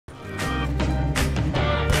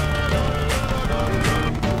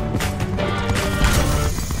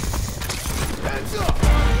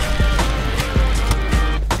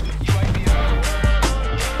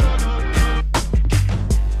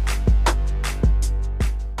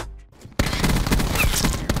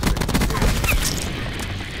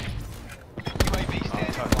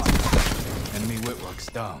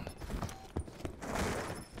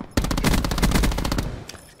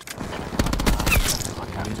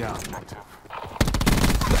down. Active.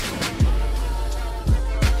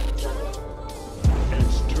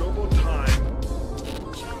 It's turbo time.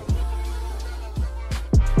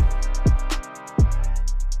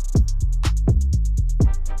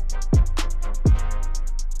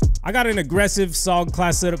 I got an aggressive Saug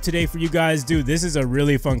class setup today for you guys. Dude, this is a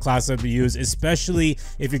really fun class setup to use, especially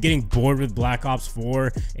if you're getting bored with Black Ops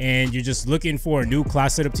 4 and you're just looking for a new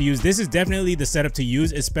class setup to use. This is definitely the setup to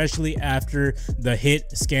use, especially after the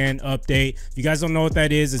hit scan update. If you guys don't know what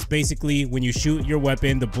that is, it's basically when you shoot your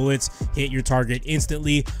weapon, the bullets hit your target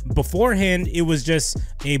instantly. Beforehand, it was just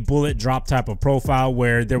a bullet drop type of profile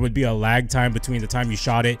where there would be a lag time between the time you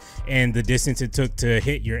shot it and the distance it took to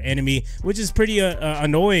hit your enemy, which is pretty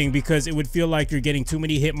annoying because it would feel like you're getting too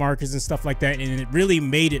many hit markers and stuff like that, and it really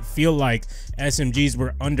made it feel like SMGs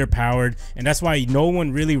were underpowered, and that's why no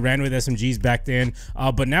one really ran with SMGs back then.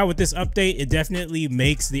 But now with this update, it definitely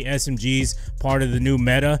makes the SMGs part of the new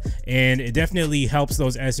meta, and it definitely helps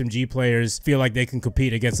those SMG players feel like they can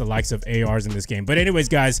compete against the likes of ARs in this game. But anyways,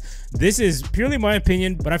 guys, this is purely my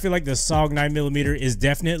opinion, but I feel like the Saug 9mm is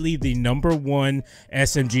definitely the #1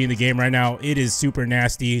 SMG in the game right now. It is super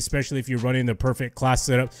nasty, especially if you're running the perfect class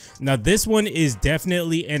setup. Now this one is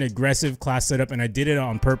definitely an aggressive class setup, and I did it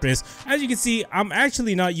on purpose. As you can see, I'm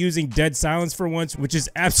actually not using dead silence for once, which is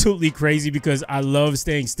absolutely crazy because I love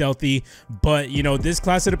staying stealthy. But you know, this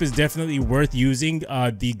class setup is definitely worth using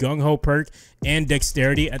the gung-ho perk and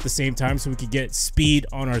dexterity at the same time, so we could get speed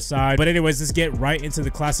on our side. But anyways, let's get right into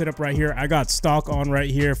the class setup right here. I got stock on right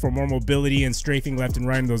here for more mobility and strafing left and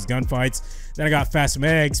right in those gunfights. Then I got fast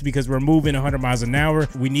mags because we're moving 100 miles an hour.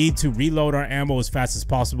 We need to reload our ammo as fast as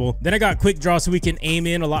possible. Then I got quick draw so we can aim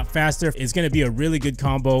in a lot faster. It's going to be a really good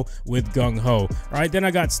combo with gung-ho. All right, then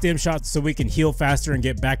I got stim shots so we can heal faster and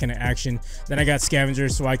get back into action. Then I got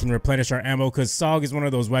scavengers so I can replenish our ammo, because Saug is one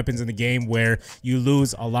of those weapons in the game where you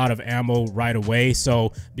lose a lot of ammo right away,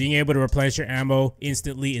 so being able to replenish your ammo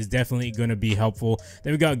instantly is definitely going to be helpful.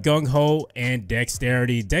 Then we got gung-ho and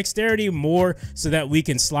dexterity more so that we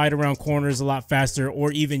can slide around corners a lot faster,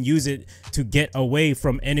 or even use it to get away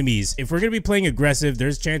from enemies. If we're going to be playing aggressive,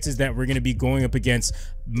 there's chances that we're going to be going up against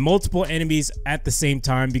multiple enemies at the same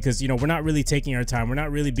time, because you know, we're not really taking our time, we're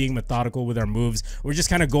not really being methodical with our moves, we're just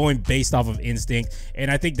kind of going based off of instinct.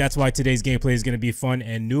 And I think that's why today's gameplay is going to be fun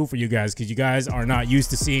and new for you guys, because you guys are not used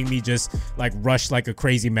to seeing me just like rush like a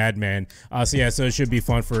crazy madman. So yeah, so it should be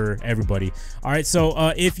fun for everybody. All right,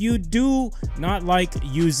 so if you do not like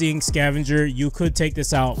using scavenger, you could take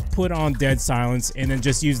this out, put on dead silence, and then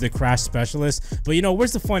just use the crash specialist. But you know,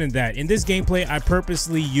 where's the fun in that? In this gameplay, I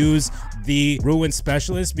purposely use the ruin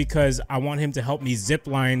specialist because I want him to help me zip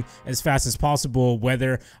line as fast as possible,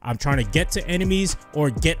 whether I'm trying to get to enemies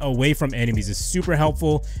or get away from enemies. It's super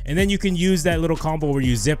helpful. And then you can use that little combo where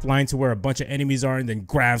you zip line to where a bunch of enemies are and then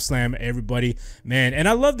grab slam everybody, man. And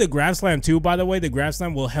I love the grab slam too, by the way. The grab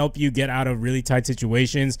slam will help you get out of really tight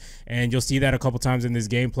situations, and you'll see that a couple times in this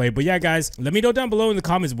gameplay. But yeah, guys, let me know down below in the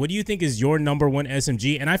comments, what do you think is your #1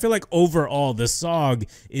 SMG? And I feel like overall the Saug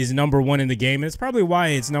is #1 in the game, and it's probably why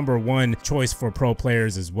it's #1 choice for pro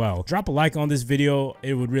players as well. Drop a like on this video,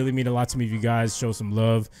 it would really mean a lot to me if you guys show some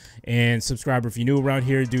love, and subscribe if you're new around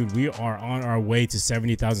here. Dude, we are on our way to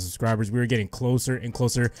 70,000 subscribers. We're getting closer and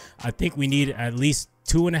closer. I think we need at least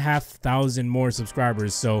 2,500 more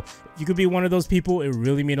subscribers, so if you could be one of those people, it would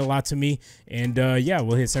really mean a lot to me. And yeah,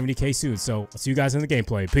 we'll hit 70K soon, so I'll see you guys in the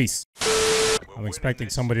gameplay. Peace. I'm expecting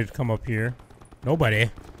somebody to come up here. Nobody.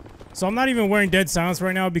 So I'm not even wearing dead silence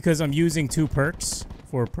right now because I'm using 2 perks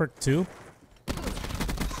for perk 2.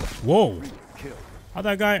 Whoa, how'd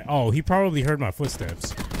that guy? Oh, he probably heard my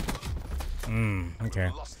footsteps. Okay,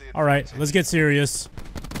 all right, let's get serious.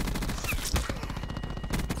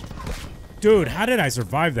 Dude, how did I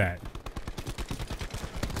survive that?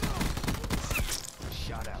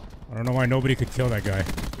 I don't know why nobody could kill that guy.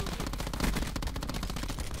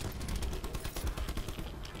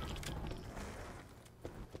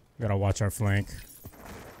 Gotta watch our flank.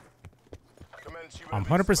 I'm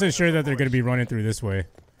 100% sure that they're gonna be running through this way.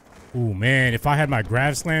 Ooh, man, if I had my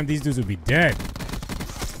grab slam, these dudes would be dead.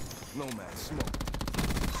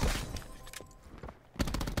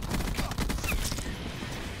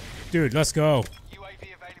 Dude, let's go.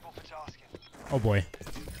 Oh boy.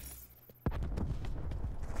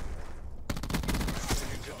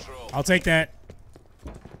 I'll take that.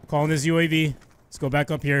 Calling this UAV. Let's go back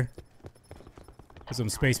up here. There's some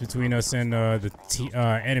space between us and the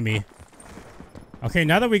enemy. Okay,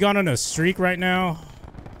 now that we got on a streak right now,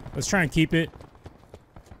 let's try and keep it.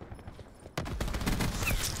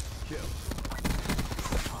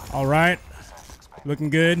 All right, looking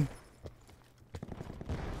good.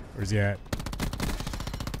 Where's he at?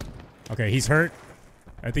 Okay, he's hurt.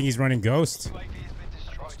 I think he's running Ghost.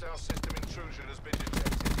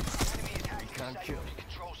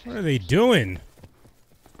 What are they doing?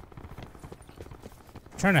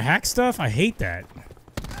 Trying to hack stuff? I hate that.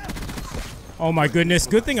 Oh my goodness.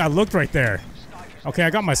 Good thing I looked right there. Okay, I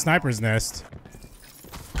got my sniper's nest.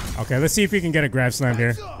 Okay, let's see if we can get a grab slam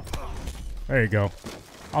here. There you go.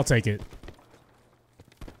 I'll take it.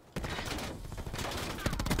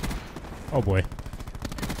 Oh boy.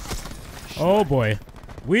 Oh boy.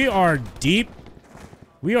 We are deep.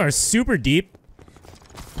 We are super deep.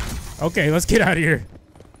 Okay, let's get out of here.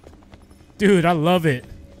 Dude, I love it.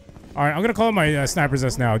 Alright, I'm gonna call my sniper's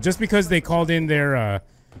nest now. Just because they called in their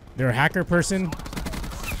hacker person.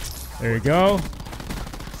 There you go.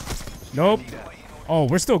 Nope. Oh,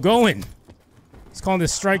 we're still going. Let's call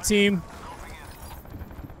this strike team.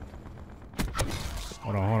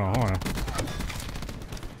 Hold on.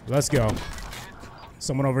 Let's go.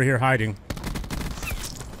 Someone over here hiding.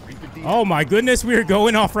 Oh my goodness, we are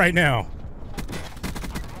going off right now.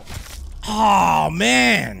 Oh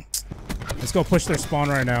man. Let's go push their spawn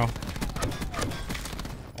right now.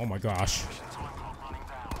 Oh my gosh.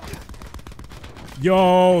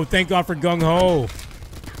 Yo, thank God for Gung Ho.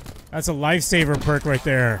 That's a lifesaver perk right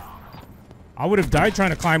there. I would have died trying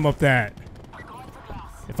to climb up that.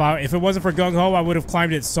 If it wasn't for Gung Ho, I would have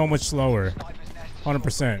climbed it so much slower.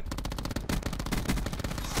 100%.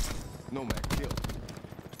 Nomad kill.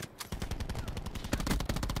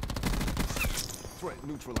 Threat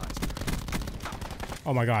neutralized.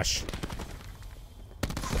 Oh my gosh.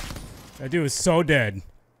 That dude is so dead.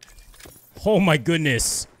 Oh my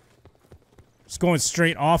goodness. Just going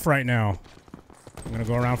straight off right now. I'm gonna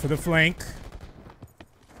go around for the flank.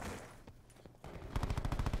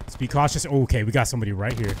 Let's be cautious. Oh, okay, we got somebody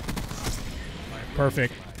right here.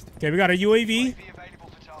 Perfect. Okay, we got a UAV.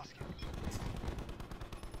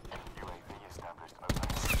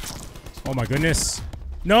 Oh my goodness.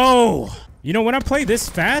 No! You know, when I play this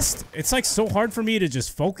fast, it's like so hard for me to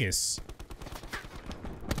just focus.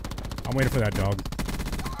 I'm waiting for that dog.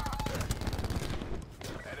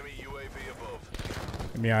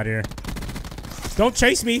 Get me out of here. Don't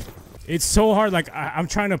chase me. It's so hard. Like, I'm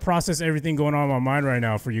trying to process everything going on in my mind right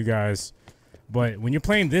now for you guys. But when you're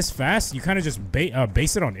playing this fast, you kind of just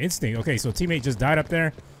base it on instinct. Okay, so teammate just died up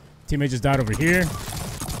there. Teammate just died over here.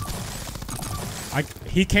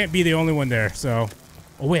 He can't be the only one there, so...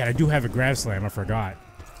 Oh, wait, I do have a grab slam. I forgot.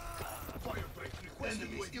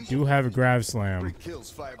 Do have a grab slam.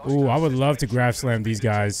 Ooh, I would love to grab slam these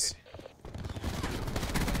guys.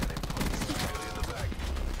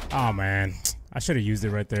 Oh, man. I should have used it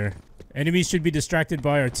right there. Enemies should be distracted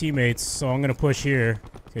by our teammates, so I'm going to push here.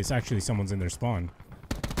 Okay, it's actually someone's in their spawn.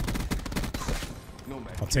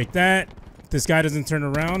 I'll take that. This guy doesn't turn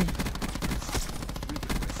around.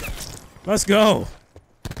 Let's go.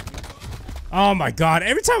 Oh my god.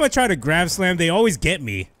 Every time I try to grab slam, they always get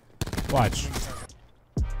me. Watch.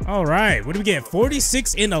 Alright, what do we get?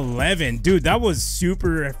 46 in 11. Dude, that was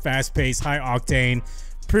super fast-paced, high octane.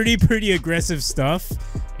 Pretty aggressive stuff.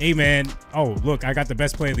 Hey man. Oh, look, I got the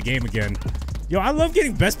best play of the game again. Yo, I love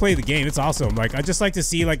getting best play of the game. It's awesome. Like, I just like to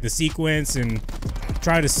see like the sequence and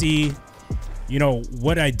try to see, you know,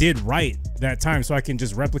 what I did right that time so I can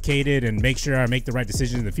just replicate it and make sure I make the right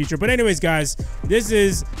decision in the future. But anyways, guys, this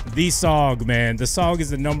is the Saug, man. The Saug is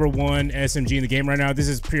the #1 SMG in the game right now. This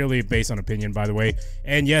is purely based on opinion, by the way.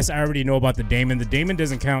 And yes, I already know about the Daemon. The Daemon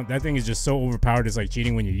doesn't count. That thing is just so overpowered. It's like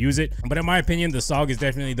cheating when you use it. But in my opinion, the Saug is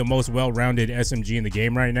definitely the most well-rounded SMG in the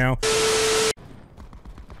game right now.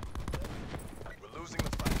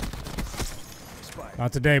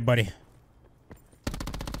 Not today, buddy.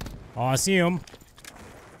 Oh, I see him.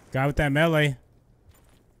 Guy with that melee.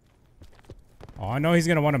 Oh, I know he's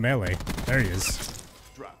gonna want a melee. There he is.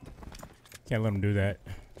 Can't let him do that.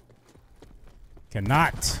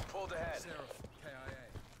 Cannot.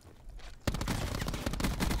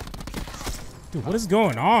 Dude, what is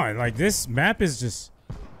going on? Like, this map is just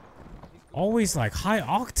always like high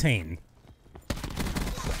octane.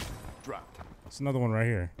 There's another one right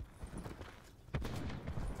here.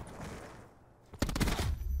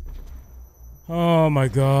 Oh my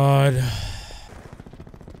god.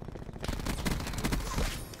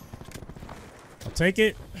 I'll take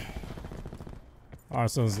it. Alright,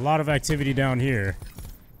 so there's a lot of activity down here.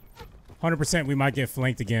 100% we might get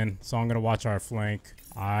flanked again, so I'm gonna watch our flank.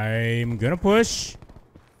 I'm gonna push.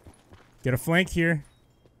 Get a flank here.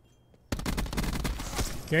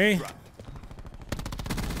 Okay.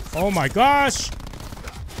 Oh my gosh!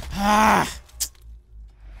 Ah!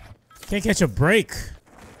 Can't catch a break.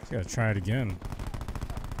 Gotta try it again.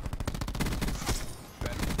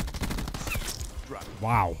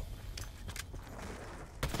 Wow.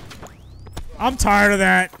 I'm tired of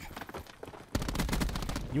that.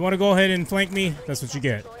 You want to go ahead and flank me? That's what you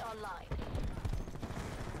get.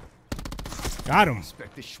 Got him.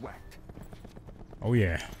 Oh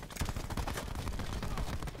yeah.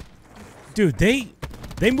 Dude, they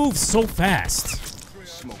move so fast.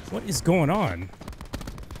 What is going on?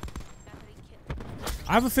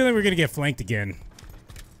 I have a feeling we're gonna get flanked again.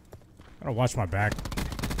 I gotta watch my back.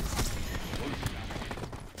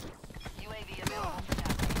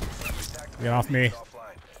 Get off me.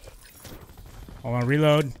 Hold on,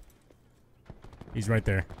 reload. He's right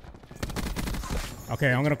there.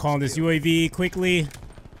 Okay, I'm gonna call in this UAV quickly.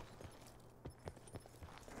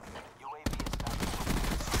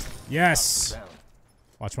 Yes.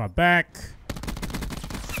 Watch my back.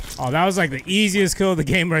 Oh, that was like the easiest kill of the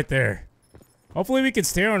game right there. Hopefully we can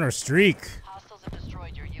stay on our streak. Hostiles have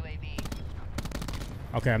destroyed your UAV.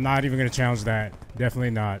 Okay, I'm not even gonna challenge that. Definitely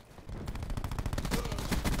not.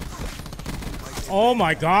 Oh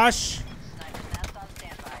my gosh. Sniper's nest on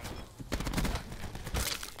standby.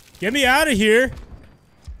 Get me out of here.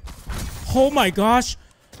 Oh my gosh.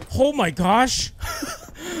 Oh my gosh.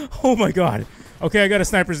 Oh my god. Okay, I got a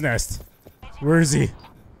sniper's nest. Where is he?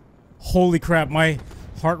 Holy crap, my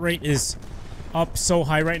heart rate is up so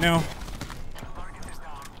high right now.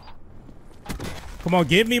 Come on,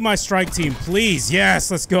 give me my strike team, please.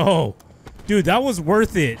 Yes, let's go. Dude, that was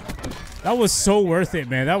worth it. That was so worth it,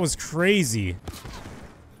 man. That was crazy.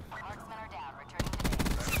 Marksmen are down. Returning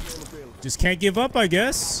to base. Just can't give up, I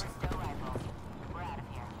guess. Go rifle. We're out of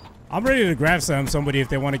here. I'm ready to grab somebody if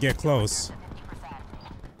they want to get close. 50%.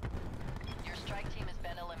 Your strike team has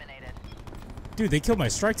been eliminated. Dude, they killed my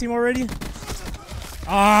strike team already?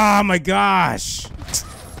 Oh my gosh.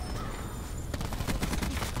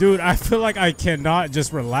 Dude, I feel like I cannot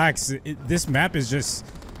just relax. This map is just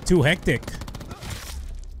too hectic.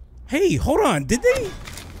 Hey, hold on. Did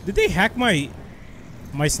they hack my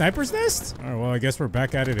sniper's nest? Oh, well, I guess we're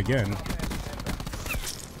back at it again.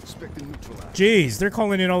 Jeez, they're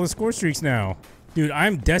calling in all the score streaks now. Dude,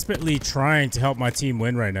 I'm desperately trying to help my team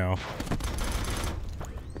win right now.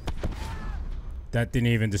 That didn't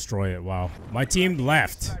even destroy it. Wow. My team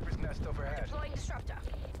left.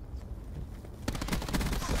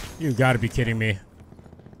 You gotta be kidding me.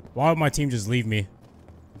 Why would my team just leave me?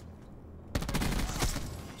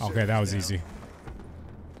 Okay, that was easy.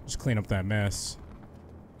 Just clean up that mess.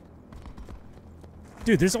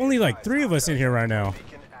 Dude, there's only like 3 of us in here right now.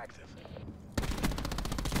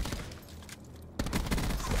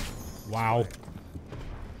 Wow.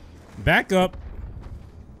 Back up.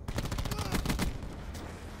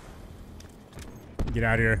 Get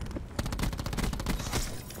out of here.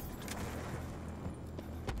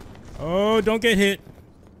 Oh, don't get hit.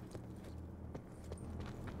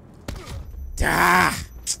 Ah!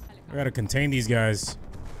 I gotta contain these guys.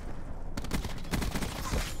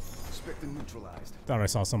 Thought I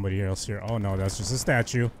saw somebody else here. Oh no, that's just a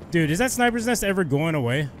statue. Dude, is that sniper's nest ever going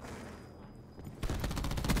away?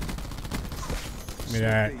 Give me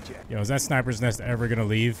that. Yo, is that sniper's nest ever gonna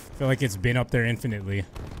leave? I feel like it's been up there infinitely.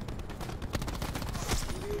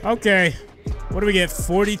 Okay. What do we get?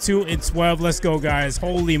 42 and 12. Let's go, guys.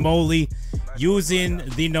 Holy moly. Using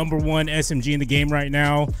the #1 SMG in the game right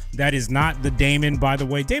now. That is not the Daemon, by the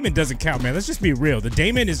way. Daemon doesn't count, man. Let's just be real. The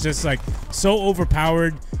Daemon is just like so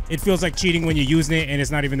overpowered. It feels like cheating when you're using it, and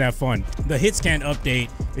it's not even that fun. The hit scan update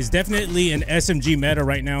is definitely an SMG meta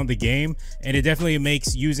right now in the game, and it definitely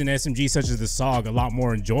makes using SMG such as the Saug a lot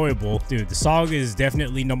more enjoyable. Dude, the Saug is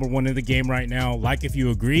definitely #1 in the game right now. Like if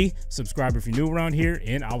you agree, subscribe if you're new around here,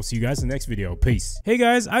 and I will see you guys in the next video. Peace. Hey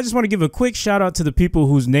guys, I just want to give a quick shout out to the people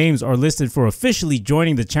whose names are listed for officially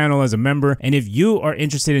joining the channel as a member, and if you are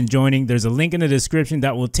interested in joining, there's a link in the description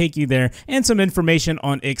that will take you there and some information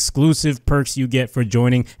on exclusive perks you get for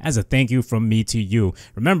joining as a thank you from me to you.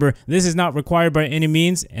 Remember, this is not required by any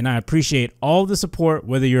means, and I appreciate all the support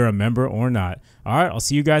whether you're a member or not. All right, I'll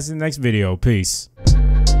see you guys in the next video. Peace.